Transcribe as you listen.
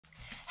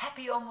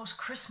Happy almost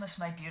Christmas,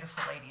 my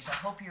beautiful ladies. I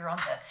hope you're on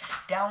the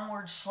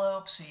downward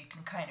slope so you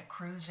can kind of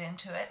cruise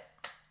into it.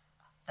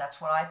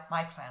 That's what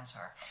my plans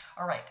are.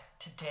 All right,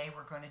 today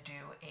we're going to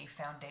do a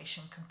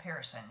foundation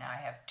comparison. Now I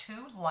have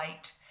two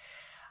light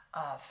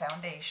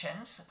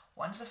foundations.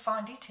 One's a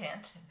Fond De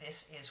Teint.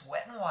 This is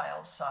Wet n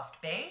Wild Soft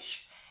Beige.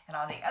 And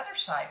on the other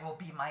side will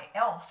be my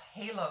e.l.f.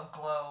 Halo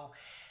Glow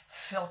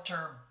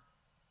Filter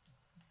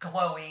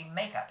Glowy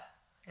Makeup.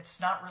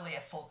 It's not really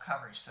a full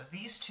coverage. So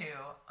these two,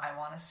 I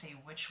want to see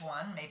which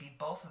one, maybe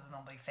both of them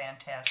will be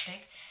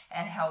fantastic,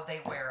 and how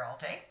they wear all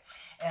day.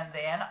 And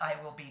then I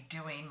will be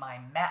doing my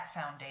matte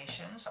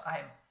foundations.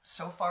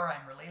 So far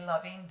I'm really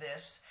loving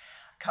this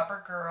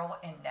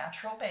CoverGirl in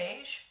Natural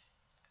Beige,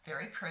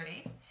 very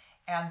pretty,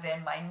 and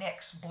then my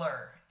NYX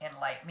Blur in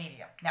Light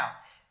Medium. Now,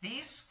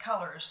 these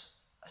colors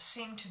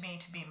seem to me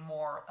to be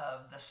more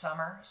of the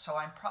summer, so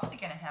I'm probably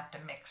going to have to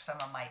mix some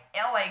of my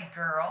LA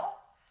Girl,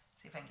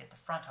 see if I can get the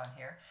front on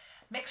here,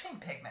 mixing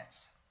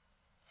pigments.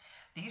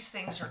 These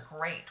things are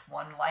great.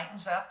 One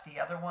lightens up, the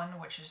other one,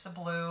 which is the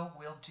blue,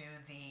 will do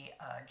the,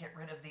 get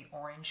rid of the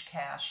orange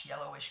cast,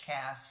 yellowish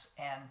casts,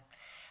 and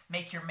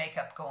make your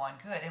makeup go on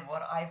good. And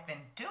what I've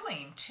been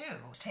doing too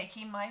is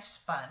taking my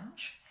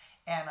sponge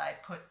and I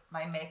put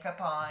my makeup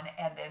on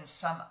and then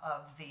some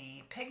of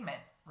the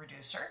pigment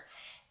reducer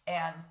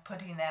and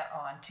putting that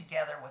on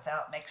together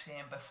without mixing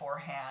it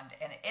beforehand,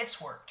 and it's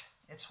worked.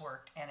 It's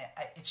worked, and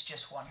it's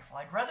just wonderful.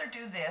 I'd rather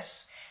do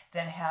this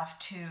than have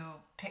to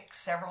pick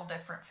several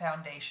different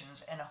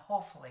foundations and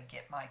hopefully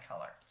get my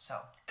color. So,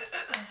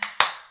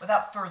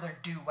 without further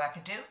ado,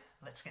 wackadoo,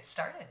 let's get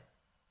started.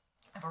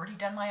 I've already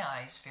done my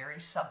eyes,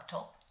 very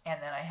subtle, and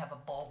then I have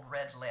a bold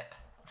red lip.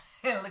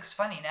 It looks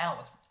funny now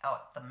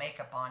without the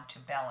makeup on to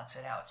balance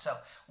it out, so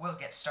we'll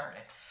get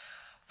started.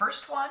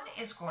 First one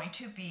is going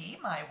to be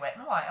my Wet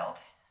n Wild.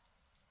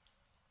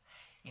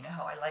 You know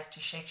how I like to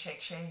shake, shake,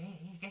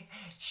 shake,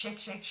 shake,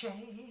 shake,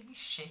 shake,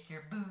 shake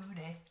your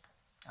booty.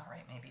 All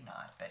right, maybe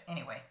not, but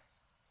anyway,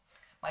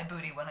 my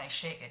booty, when I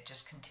shake it,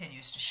 just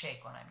continues to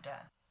shake when I'm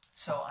done.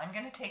 So I'm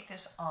going to take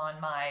this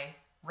on my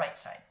right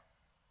side.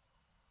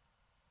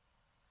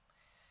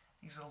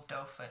 These little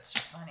doe foots are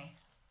funny.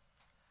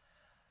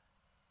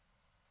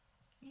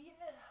 Yeah,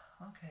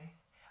 okay.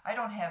 I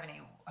don't have any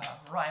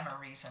rhyme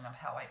or reason of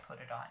how I put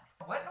it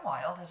on. Wet n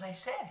Wild, as I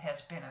said, has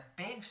been a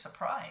big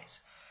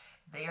surprise.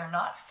 They are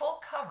not full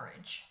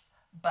coverage,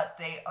 but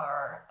they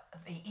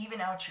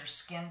even out your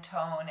skin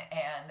tone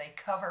and they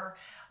cover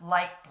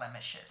light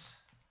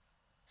blemishes,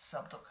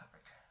 subtle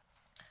coverage.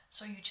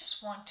 So you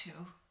just want to,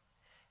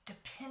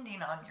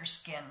 depending on your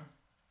skin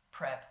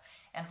prep,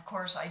 and of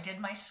course I did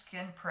my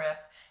skin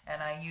prep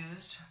and I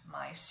used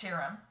my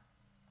serum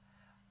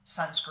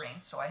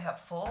sunscreen, so I have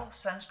full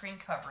sunscreen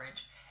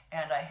coverage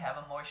and I have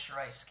a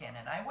moisturized skin,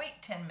 and I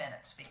wait 10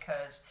 minutes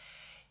because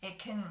it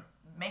can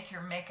make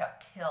your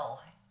makeup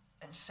pill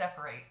and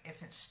separate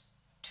if it's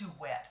too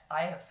wet.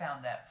 I have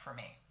found that for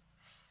me.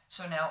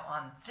 So now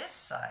on this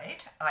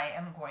side, I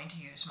am going to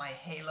use my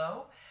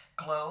Halo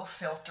Glow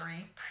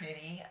Filtery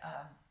Pretty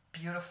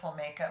Beautiful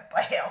Makeup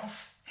by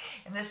e.l.f.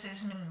 And this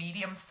is in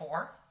medium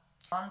 4.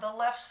 On the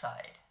left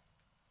side,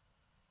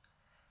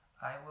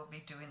 I will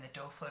be doing the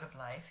doe foot of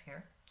life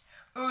here.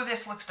 Ooh,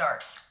 this looks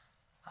dark.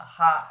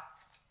 Aha.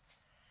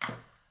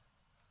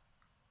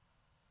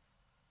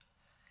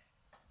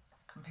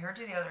 Compared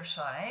to the other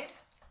side,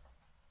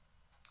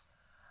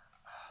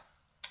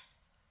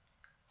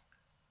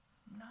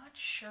 not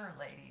sure,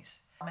 ladies.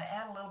 I'm going to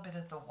add a little bit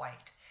of the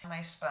white on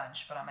my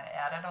sponge, but I'm going to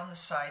add it on the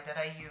side that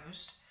I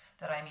used,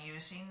 that I'm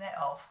using the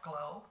e.l.f.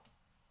 Glow.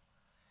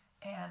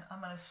 And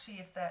I'm going to see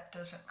if that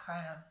doesn't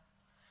kind of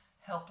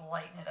help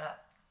lighten it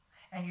up.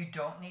 And you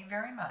don't need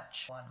very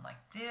much. One like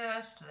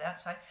this to that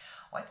side.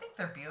 Oh, I think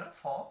they're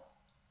beautiful.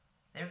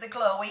 They're the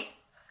glowy.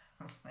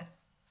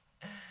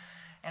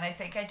 And I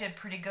think I did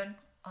pretty good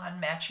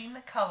on matching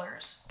the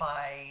colors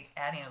by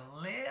adding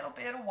a little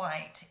bit of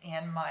white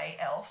in my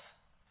e.l.f.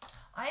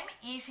 I'm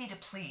easy to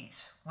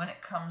please when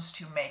it comes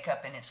to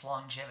makeup and its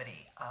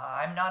longevity.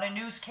 I'm not a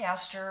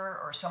newscaster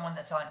or someone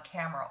that's on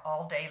camera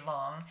all day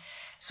long,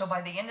 so by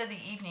the end of the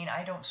evening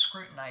I don't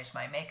scrutinize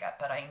my makeup,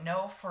 but I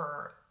know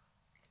for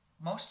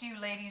most of you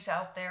ladies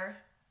out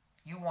there,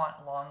 you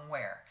want long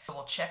wear. So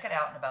we'll check it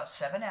out in about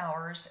 7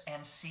 hours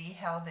and see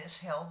how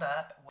this held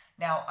up.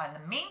 Now, in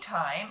the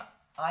meantime,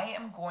 I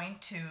am going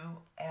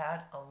to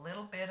add a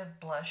little bit of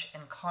blush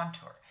and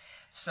contour.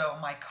 So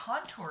my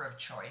contour of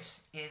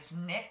choice is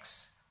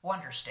NYX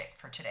Wonderstick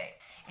for today.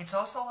 It's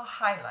also a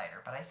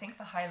highlighter, but I think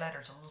the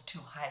highlighter is a little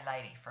too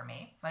highlighty for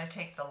me. I'm going to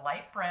take the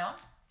light brown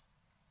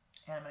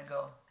and I'm going to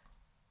go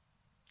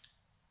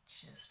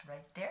just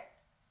right there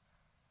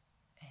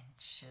and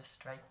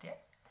just right there.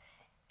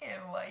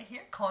 And right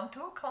here,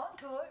 contour,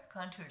 contour.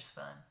 Contour's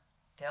fun.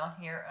 Down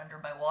here under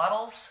my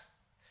wattles,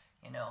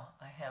 you know,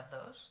 I have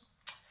those.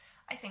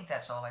 I think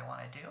that's all I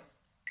want to do.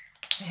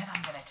 Then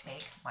I'm going to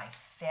take my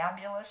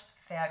fabulous,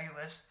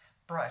 fabulous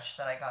brush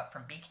that I got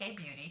from BK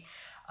Beauty,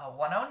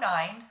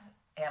 109,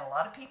 and a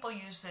lot of people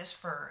use this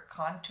for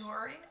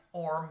contouring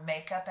or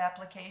makeup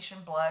application,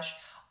 blush,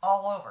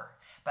 all over.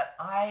 But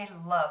I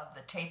love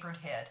the tapered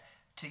head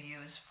to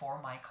use for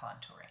my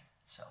contouring.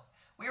 So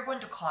we are going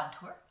to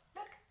contour.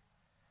 Look.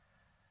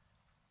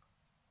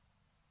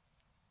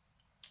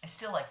 I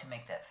still like to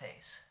make that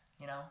face,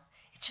 you know.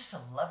 It's just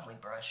a lovely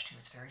brush too.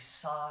 It's very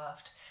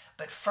soft,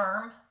 but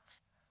firm.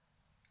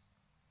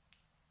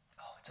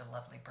 Oh, it's a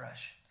lovely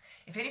brush.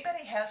 If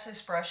anybody has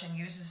this brush and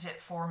uses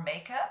it for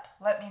makeup,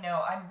 let me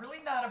know. I'm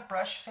really not a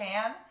brush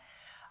fan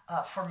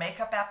for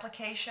makeup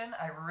application.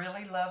 I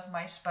really love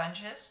my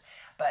sponges,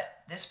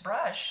 but this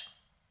brush,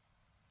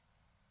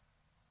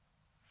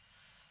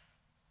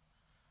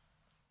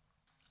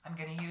 I'm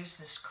going to use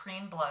this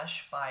cream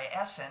blush by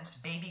Essence,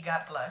 Baby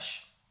Got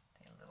Blush,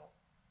 a little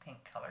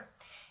pink color,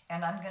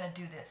 and I'm going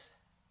to do this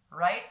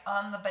right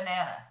on the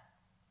banana.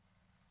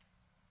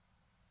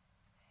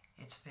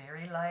 It's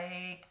very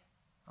light.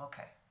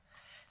 Okay.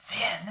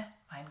 Then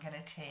I'm going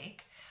to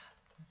take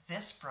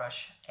this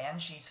brush,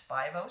 Angie's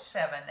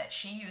 507, that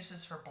she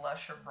uses for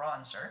blush or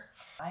bronzer.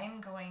 I'm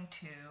going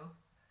to,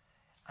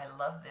 I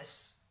love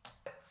this,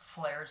 it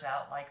flares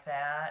out like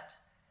that.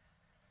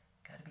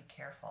 Got to be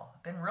careful.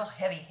 I've been real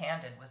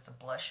heavy-handed with the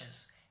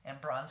blushes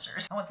and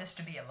bronzers. I want this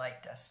to be a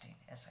light dusting,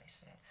 as I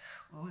said.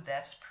 Ooh,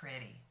 that's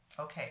pretty.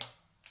 Okay,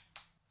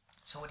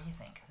 so what do you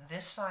think?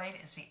 This side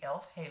is the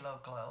e.l.f. Halo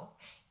Glow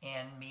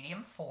in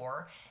medium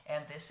 4,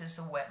 and this is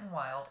the Wet n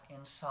Wild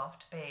in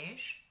soft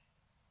beige.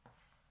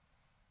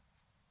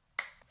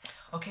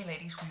 Okay,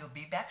 ladies, we will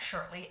be back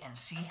shortly and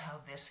see how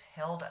this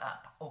held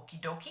up.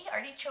 Okie dokie,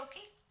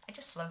 artichokey. I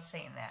just love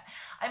saying that.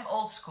 I'm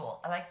old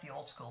school. I like the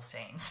old school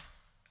sayings.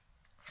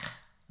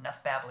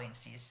 Enough babbling.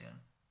 See you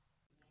soon.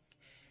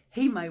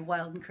 Hey, my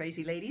wild and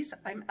crazy ladies.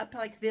 I'm up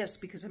like this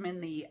because I'm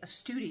in the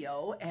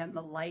studio and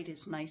the light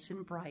is nice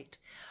and bright.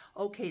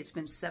 Okay, it's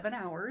been 7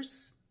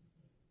 hours.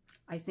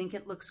 I think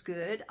it looks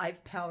good.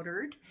 I've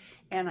powdered,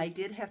 and I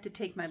did have to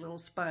take my little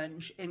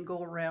sponge and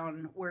go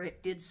around where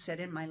it did set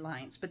in my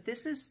lines. But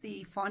this is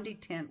the Fond De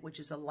Teint, which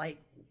is a light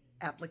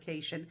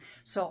application,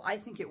 so I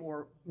think it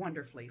wore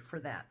wonderfully for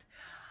that.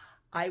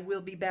 I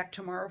will be back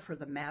tomorrow for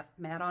the Matte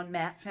on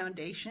Matte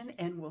foundation,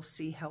 and we'll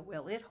see how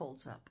well it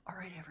holds up. All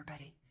right,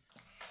 everybody.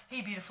 Hey,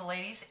 beautiful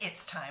ladies,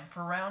 it's time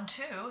for round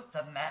 2,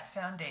 the matte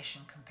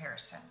foundation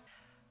comparison.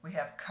 We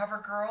have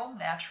CoverGirl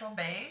Natural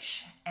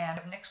Beige and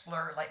NYX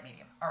Blur Light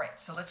Medium. All right,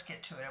 so let's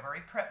get to it. I've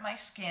already prepped my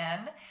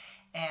skin,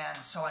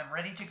 and so I'm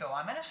ready to go.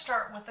 I'm going to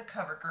start with the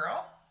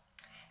CoverGirl,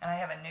 and I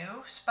have a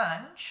new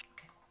sponge.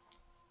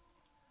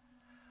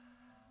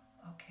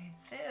 Okay,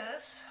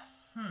 this,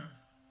 all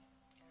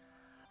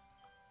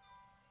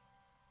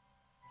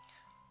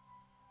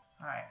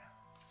right.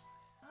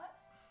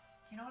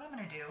 You know what I'm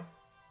going to do?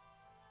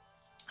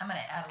 I'm going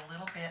to add a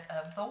little bit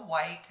of the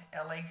white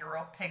LA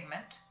Girl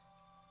pigment.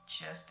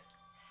 Just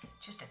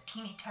a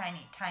teeny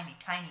tiny.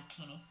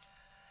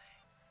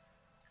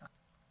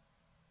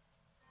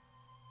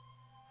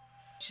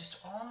 Just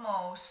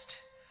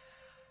almost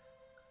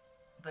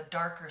the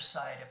darker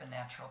side of a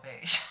natural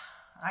beige.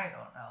 I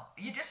don't know.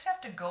 You just have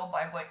to go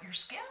by what your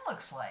skin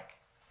looks like.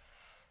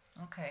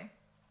 Okay.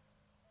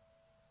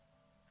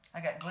 I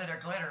got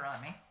glitter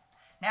on me.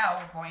 Now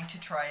we're going to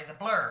try the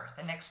blur,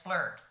 the NYX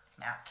Blur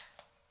matte.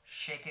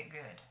 Shake it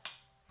good.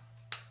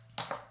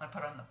 I'm going to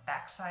put it on the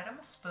back side of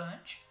my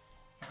sponge.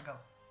 Here we go.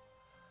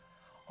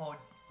 Oh,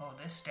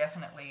 this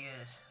definitely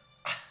is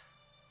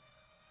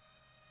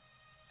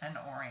an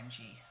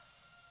orangey.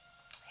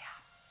 Yeah.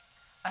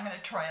 I'm going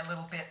to try a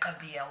little bit of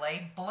the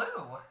LA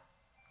Blue.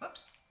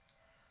 Whoops.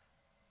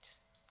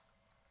 Just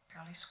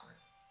barely squirt.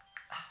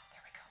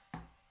 There we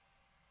go.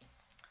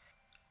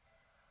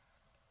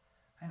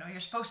 I know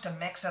you're supposed to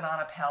mix it on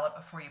a palette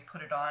before you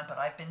put it on, but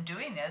I've been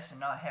doing this and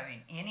not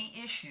having any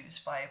issues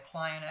by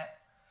applying it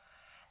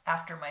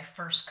after my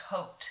first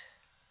coat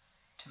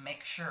to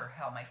make sure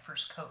how my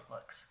first coat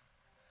looks.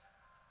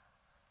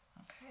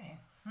 Okay.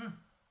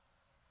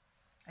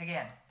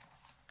 Again,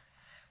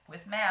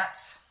 with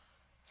mattes,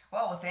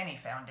 well, with any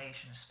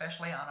foundation,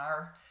 especially on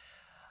our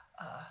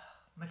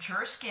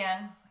mature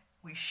skin,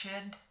 we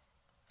should,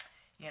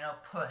 you know,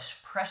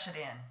 press it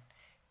in.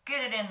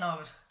 Get it in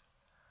those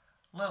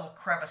little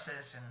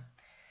crevices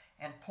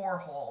and pore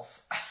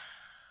holes.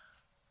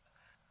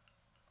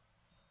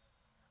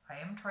 I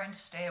am trying to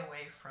stay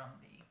away from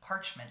the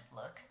parchment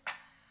look.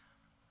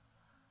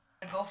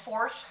 I'm going to go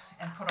forth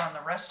and put on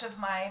the rest of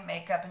my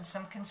makeup and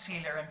some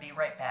concealer and be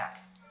right back,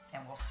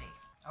 and we'll see.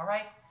 All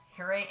right,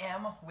 here I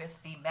am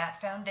with the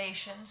matte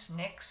foundations,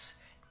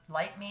 NYX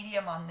Light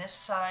Medium on this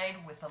side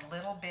with a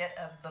little bit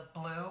of the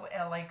blue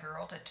LA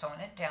Girl to tone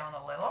it down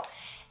a little,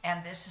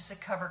 and this is the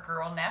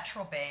CoverGirl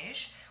Natural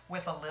Beige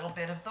with a little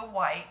bit of the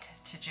white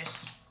to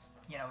just,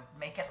 you know,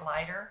 make it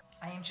lighter.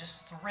 I am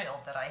just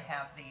thrilled that I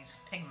have these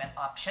pigment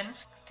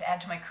options to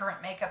add to my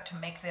current makeup to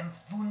make them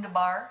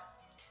wunderbar.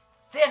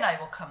 Then I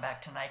will come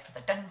back tonight for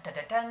the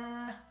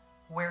dun-dun-dun-dun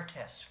wear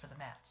test for the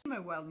mattes. My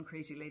wild and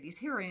crazy ladies,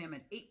 here I am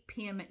at 8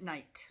 p.m. at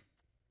night.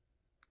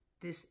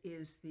 This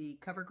is the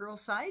CoverGirl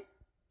side,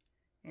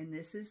 and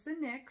this is the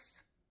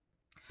NYX.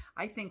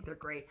 I think they're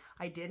great.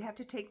 I did have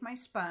to take my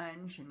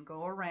sponge and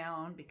go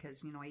around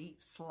because, you know, I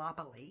eat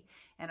sloppily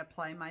and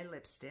apply my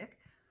lipstick.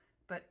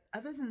 But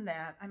other than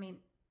that, I mean,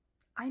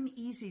 I'm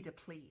easy to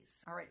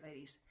please. All right,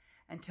 ladies,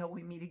 until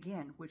we meet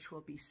again, which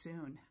will be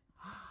soon.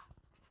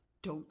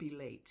 Don't be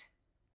late.